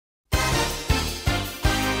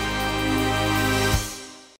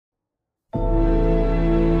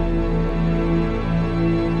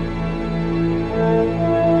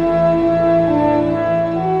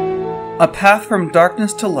A path from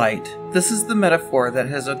darkness to light. This is the metaphor that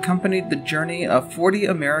has accompanied the journey of 40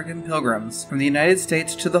 American pilgrims from the United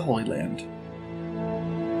States to the Holy Land.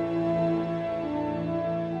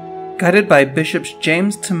 Guided by Bishops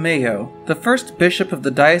James Tamayo, the first bishop of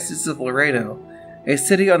the Diocese of Laredo, a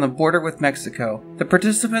city on the border with Mexico, the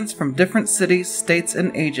participants from different cities, states,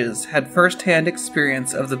 and ages had first-hand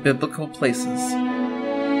experience of the biblical places.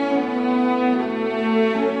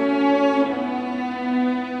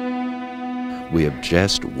 We have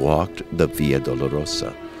just walked the Via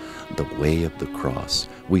Dolorosa, the way of the cross.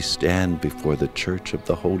 We stand before the Church of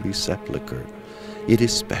the Holy Sepulcher. It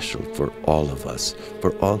is special for all of us,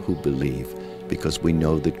 for all who believe, because we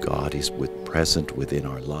know that God is present within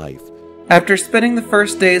our life. After spending the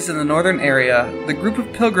first days in the northern area, the group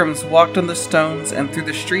of pilgrims walked on the stones and through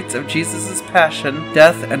the streets of Jesus' passion,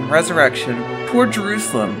 death, and resurrection toward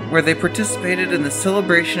Jerusalem, where they participated in the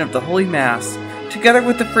celebration of the Holy Mass, together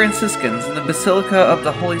with the Franciscans in the Basilica of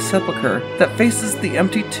the Holy Sepulcher that faces the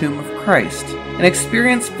empty tomb of Christ, an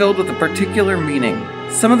experience filled with a particular meaning.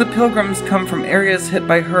 Some of the pilgrims come from areas hit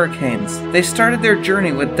by hurricanes. They started their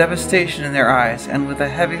journey with devastation in their eyes and with a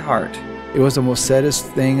heavy heart. It was the most saddest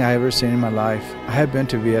thing I ever seen in my life. I had been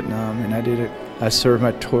to Vietnam and I served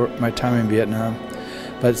my time in Vietnam.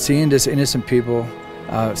 But seeing these innocent people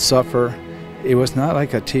suffer, it was not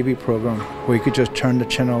like a TV program where you could just turn the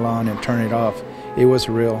channel on and turn it off. It was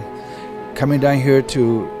real. Coming down here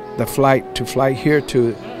to the flight here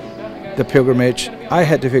to the pilgrimage, I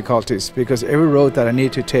had difficulties because every road that I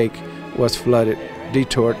needed to take was flooded,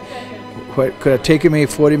 detoured. What could have taken me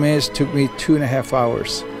 40 minutes took me 2.5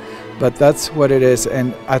 hours. But that's what it is,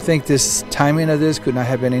 and I think this timing of this could not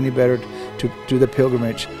have been any better to do the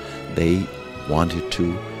pilgrimage. They wanted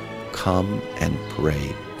to come and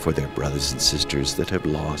pray for their brothers and sisters that have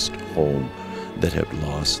lost home, that have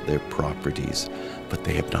lost their properties, but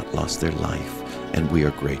they have not lost their life. And we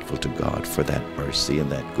are grateful to God for that mercy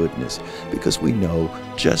and that goodness, because we know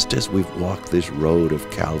just as we've walked this road of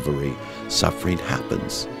Calvary, suffering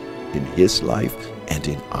happens in His life and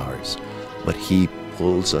in ours, but He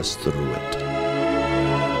pulls us through it.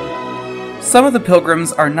 Some of the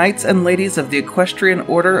pilgrims are knights and ladies of the Equestrian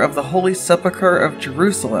Order of the Holy Sepulchre of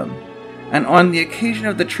Jerusalem, and on the occasion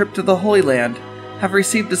of the trip to the Holy Land, have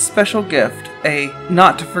received a special gift, a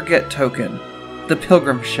not-to-forget token, the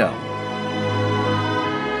pilgrim shell.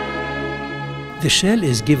 The shell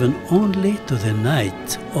is given only to the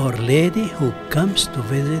knight or lady who comes to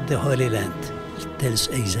visit the Holy Land. It tells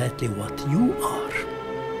exactly what you are.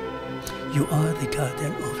 You are the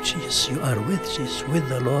guardian of Jesus. You are with Jesus, with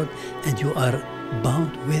the Lord, and you are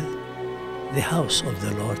bound with the house of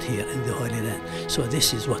the Lord here in the Holy Land. So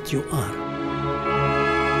this is what you are.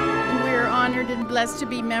 We're honored and blessed to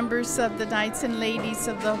be members of the Knights and Ladies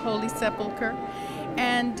of the Holy Sepulcher.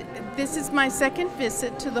 And this is my second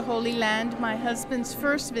visit to the Holy Land, my husband's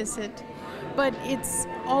first visit. But it's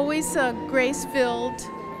always a grace-filled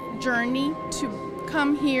journey to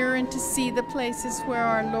come here and to see the places where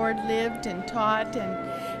our Lord lived and taught,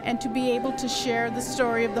 and to be able to share the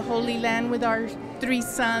story of the Holy Land with our 3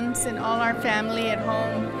 sons and all our family at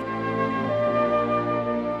home.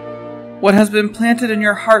 What has been planted in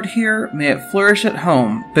your heart here, may it flourish at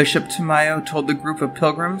home, Bishop Tamayo told the group of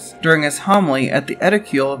pilgrims during his homily at the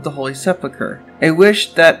edicule of the Holy Sepulchre, a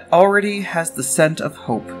wish that already has the scent of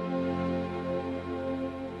hope.